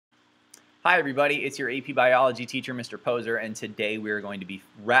Hi everybody, it's your AP Biology teacher, Mr. Poser, and today we are going to be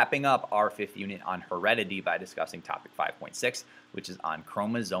wrapping up our 5th unit on heredity by discussing topic 5.6, which is on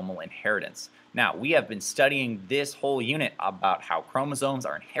chromosomal inheritance. Now, we have been studying this whole unit about how chromosomes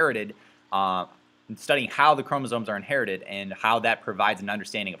are inherited, studying how the chromosomes are inherited and how that provides an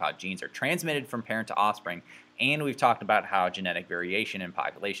understanding of how genes are transmitted from parent to offspring, and we've talked about how genetic variation in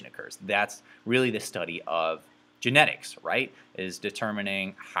population occurs. That's really the study of genetics, right? Is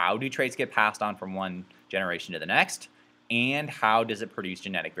determining how do traits get passed on from one generation to the next, and how does it produce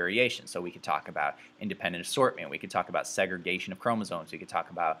genetic variation. So we could talk about independent assortment, we could talk about segregation of chromosomes, we could talk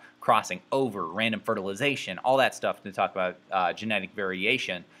about crossing over, random fertilization, all that stuff to talk about genetic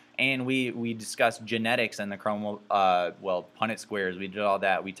variation. And we discussed genetics and the Punnett squares. We did all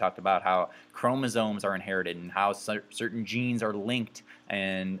that. We talked about how chromosomes are inherited and how certain genes are linked.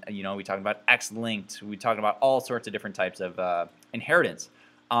 And we talked about X-linked. We talked about all sorts of different types of inheritance.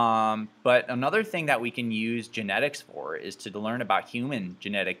 But another thing that we can use genetics for is to learn about human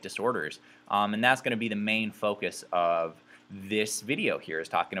genetic disorders. And that's going to be the main focus of this video here, is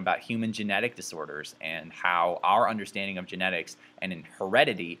talking about human genetic disorders and how our understanding of genetics and in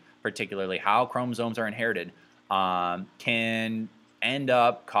heredity, particularly how chromosomes are inherited, can end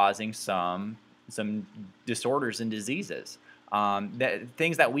up causing some disorders and diseases.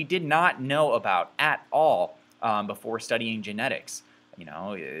 Things that we did not know about at all before studying genetics.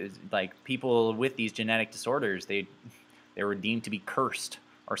 Like people with these genetic disorders, they were deemed to be cursed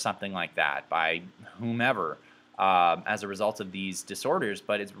or something like that by whomever as a result of these disorders.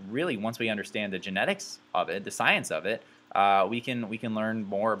 But it's really, once we understand the genetics of it, the science of it, we can learn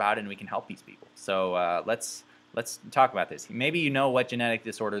more about it and we can help these people. So let's talk about this. Maybe you know what genetic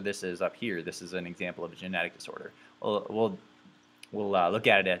disorder this is up here. This is an example of a genetic disorder. We'll look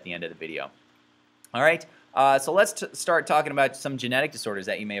at it at the end of the video. All right. So let's start talking about some genetic disorders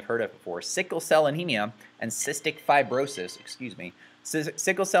that you may have heard of before. Sickle cell anemia and cystic fibrosis,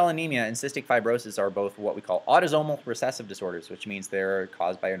 Sickle cell anemia and cystic fibrosis are both what we call autosomal recessive disorders, which means they're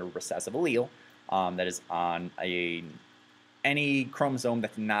caused by a recessive allele that is on any chromosome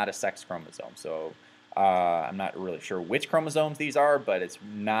that's not a sex chromosome. So I'm not really sure which chromosomes these are, but it's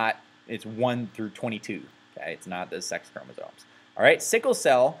 1 through 22. Okay, it's not the sex chromosomes. All right, sickle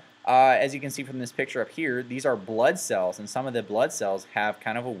cell. As you can see from this picture up here, these are blood cells, and some of the blood cells have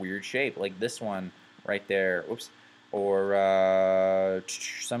kind of a weird shape, like this one right there. Oops. Or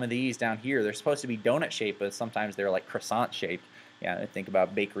some of these down here. They're supposed to be donut shaped, but sometimes they're like croissant shaped. Yeah, think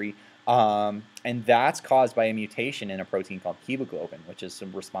about bakery. And that's caused by a mutation in a protein called hemoglobin, which is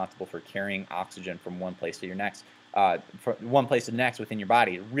responsible for carrying oxygen from one place to your next, from one place to the next within your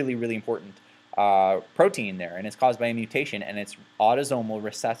body. Really, really important protein there, and it's caused by a mutation, and it's autosomal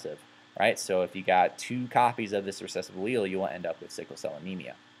recessive, right? So if you got 2 copies of this recessive allele, you will end up with sickle cell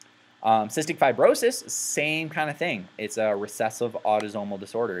anemia. Cystic fibrosis, same kind of thing. It's a recessive autosomal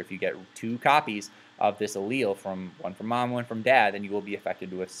disorder. If you get 2 copies of this allele, one from mom, one from dad, then you will be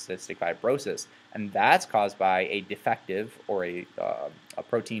affected with cystic fibrosis, and that's caused by a defective or a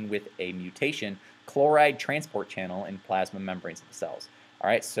protein with a mutation, chloride transport channel in plasma membranes of the cells. All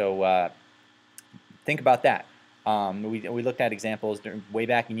right, so think about that. We looked at examples way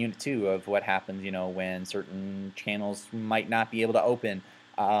back in Unit 2 of what happens, when certain channels might not be able to open.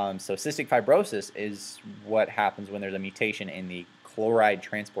 So cystic fibrosis is what happens when there's a mutation in the chloride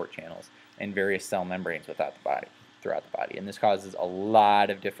transport channels in various cell membranes throughout the body. And this causes a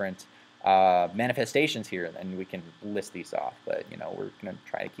lot of different manifestations here, and we can list these off, but we're going to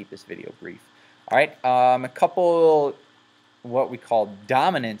try to keep this video brief. All right, a couple what we call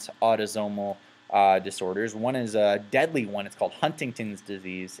dominant autosomal disorders. One is a deadly one. It's called Huntington's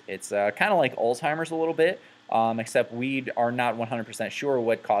disease. It's kind of like Alzheimer's a little bit. Except we are not 100% sure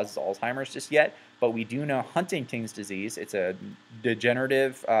what causes Alzheimer's just yet, but we do know Huntington's disease. It's a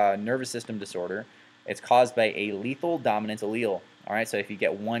degenerative nervous system disorder. It's caused by a lethal dominant allele. All right, so if you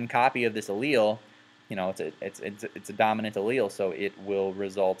get 1 copy of this allele, it's a dominant allele, so it will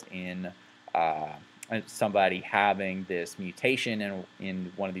result in somebody having this mutation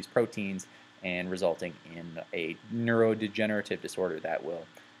in one of these proteins and resulting in a neurodegenerative disorder that will,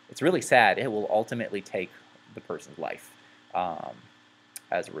 it's really sad, it will ultimately take the person's life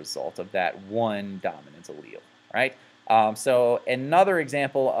as a result of that one dominant allele, right? So another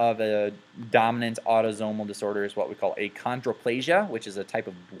example of a dominant autosomal disorder is what we call achondroplasia, which is a type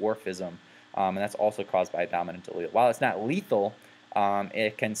of dwarfism, and that's also caused by a dominant allele. While it's not lethal,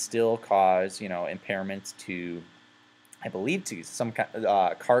 it can still cause, impairments to, I believe, to some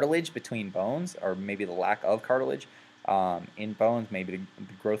cartilage between bones, or maybe the lack of cartilage in bones. Maybe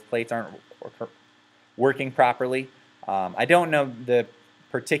the growth plates aren't working properly. I don't know the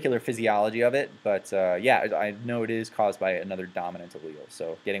particular physiology of it, but yeah, I know it is caused by another dominant allele.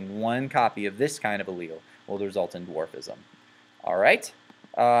 So getting one copy of this kind of allele will result in dwarfism. All right.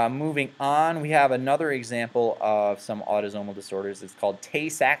 Moving on, we have another example of some autosomal disorders. It's called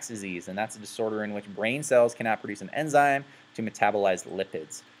TaySachs disease, and that's a disorder in which brain cells cannot produce an enzyme to metabolize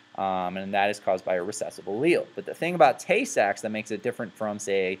lipids. And that is caused by a recessive allele. But the thing about Tay-Sachs that makes it different from,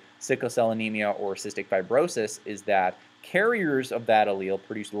 say, sickle cell anemia or cystic fibrosis is that carriers of that allele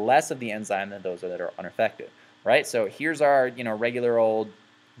produce less of the enzyme than those that are unaffected, right? So here's our, regular old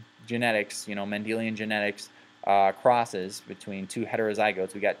genetics, Mendelian genetics crosses between two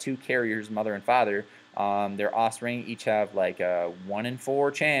heterozygotes. We got two carriers, mother and father. Their offspring each have like a 1 in 4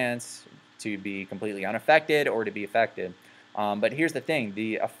 chance to be completely unaffected or to be affected. But here's the thing,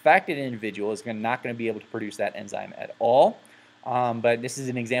 the affected individual is not going to be able to produce that enzyme at all. But this is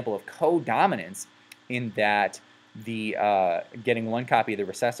an example of codominance in that the getting one copy of the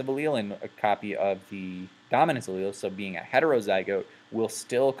recessive allele and a copy of the dominant allele, so being a heterozygote, will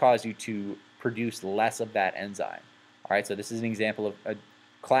still cause you to produce less of that enzyme. All right, so this is an example of a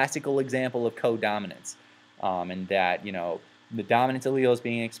classical example of codominance, and that the dominant allele is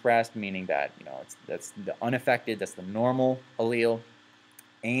being expressed, meaning that that's the unaffected, that's the normal allele,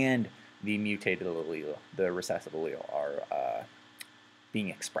 and the mutated allele, the recessive allele, are being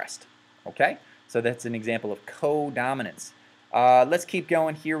expressed. Okay, so that's an example of codominance. Let's keep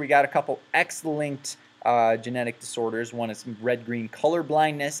going here. We got a couple X-linked genetic disorders. One is red-green color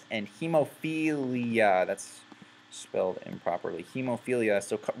blindness and hemophilia. That's spelled improperly. Hemophilia.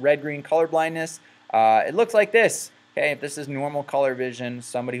 So red-green color blindness. It looks like this. Okay, if this is normal color vision,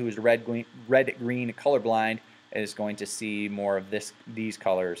 somebody who is red-green colorblind is going to see more of these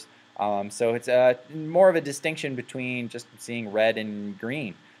colors. So it's more of a distinction between just seeing red and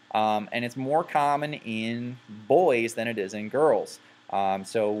green. And it's more common in boys than it is in girls.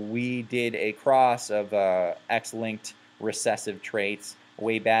 So we did a cross of X-linked recessive traits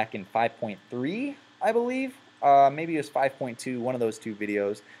way back in 5.3, I believe. Maybe it was 5.2, one of those two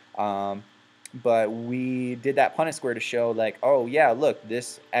videos. But we did that Punnett square to show, like, oh yeah, look,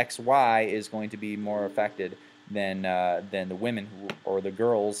 this XY is going to be more affected than the women or the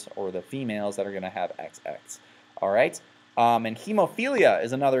girls or the females that are going to have XX. All right. And hemophilia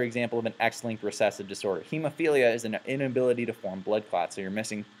is another example of an X-linked recessive disorder. Hemophilia is an inability to form blood clots. So you're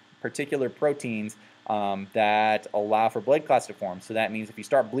missing particular proteins that allow for blood clots to form. So that means if you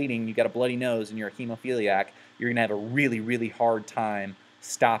start bleeding, you got a bloody nose, and you're a hemophiliac, you're going to have a really, really hard time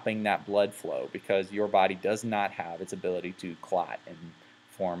stopping that blood flow because your body does not have its ability to clot and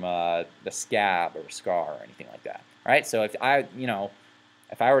form the scab or scar or anything like that. All right, so if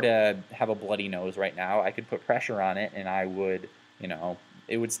I were to have a bloody nose right now, I could put pressure on it and I would,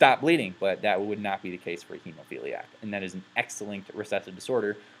 it would stop bleeding, but that would not be the case for a hemophiliac. And that is an X-linked recessive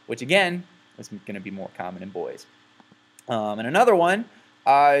disorder, which again is going to be more common in boys. And another one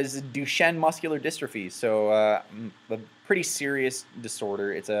is Duchenne Muscular Dystrophy. So a pretty serious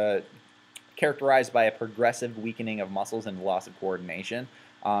disorder. It's characterized by a progressive weakening of muscles and loss of coordination.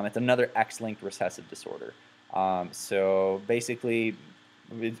 It's another X-linked recessive disorder. So basically,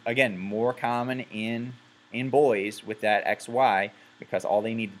 again, more common in boys with that XY because all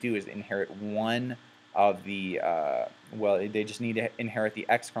they need to do is inherit one of the, they just need to inherit the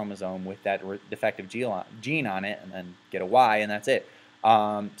X chromosome with that defective gene on it and then get a Y, and that's it.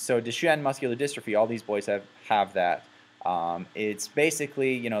 So Duchenne muscular dystrophy, all these boys have that. It's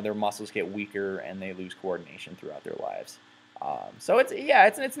basically, their muscles get weaker and they lose coordination throughout their lives. So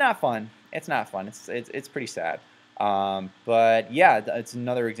it's not fun. It's not fun. It's pretty sad. But yeah, it's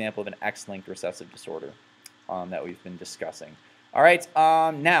another example of an X-linked recessive disorder that we've been discussing. All right,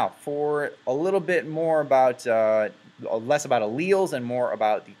 now for a little bit more about, less about alleles and more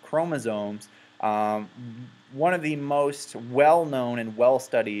about the chromosomes, one of the most well-known and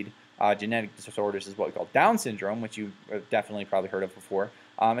well-studied genetic disorders is what we call Down syndrome, which you've definitely probably heard of before.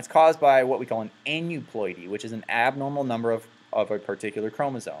 It's caused by what we call an aneuploidy, which is an abnormal number of a particular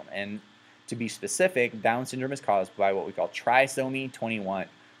chromosome. And to be specific, Down syndrome is caused by what we call trisomy 21.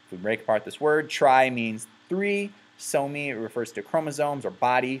 If we break apart this word, tri means 3, somy, it refers to chromosomes or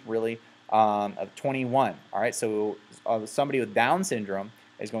body, really, of 21. All right, so somebody with Down syndrome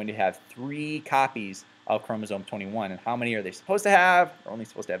is going to have 3 copies of chromosome 21. And how many are they supposed to have? They're only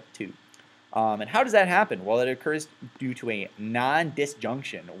supposed to have 2. And how does that happen? Well, it occurs due to a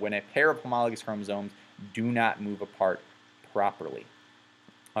non-disjunction when a pair of homologous chromosomes do not move apart properly.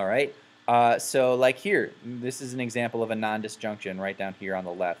 All right, so like here, this is an example of a non-disjunction right down here on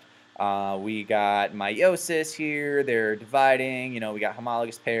the left. We got meiosis here, they're dividing, we got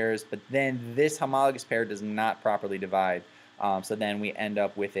homologous pairs, but then this homologous pair does not properly divide. So then we end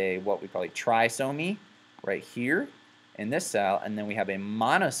up with what we call a trisomy right here in this cell, and then we have a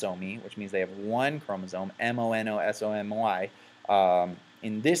monosomy, which means they have one chromosome, monosomy,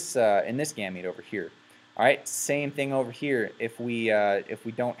 in this gamete over here. All right, same thing over here. If we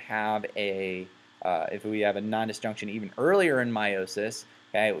don't have if we have a non-disjunction even earlier in meiosis,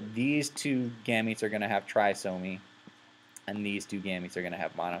 okay, these two gametes are going to have trisomy, and these two gametes are going to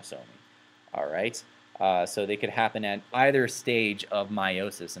have monosomy. All right, so they could happen at either stage of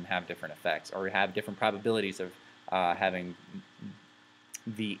meiosis and have different effects, or have different probabilities of having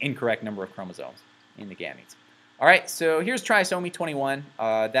the incorrect number of chromosomes in the gametes. All right, so here's trisomy 21.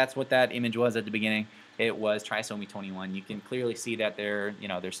 That's what that image was at the beginning. It was trisomy 21. You can clearly see that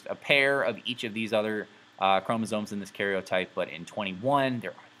there's a pair of each of these other chromosomes in this karyotype, but in 21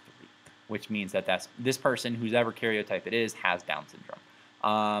 there are 3, which means that this person, whoever karyotype it is, has Down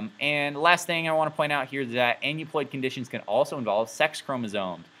syndrome. And last thing I want to point out here is that aneuploid conditions can also involve sex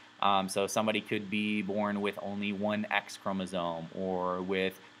chromosomes. So somebody could be born with only one X chromosome, or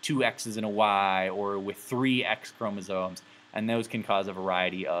with 2 X's and a Y, or with 3 X chromosomes, and those can cause a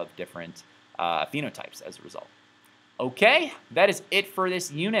variety of different phenotypes as a result. Okay, that is it for this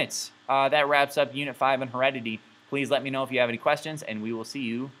unit. That wraps up Unit 5 on heredity. Please let me know if you have any questions, and we will see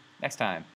you next time.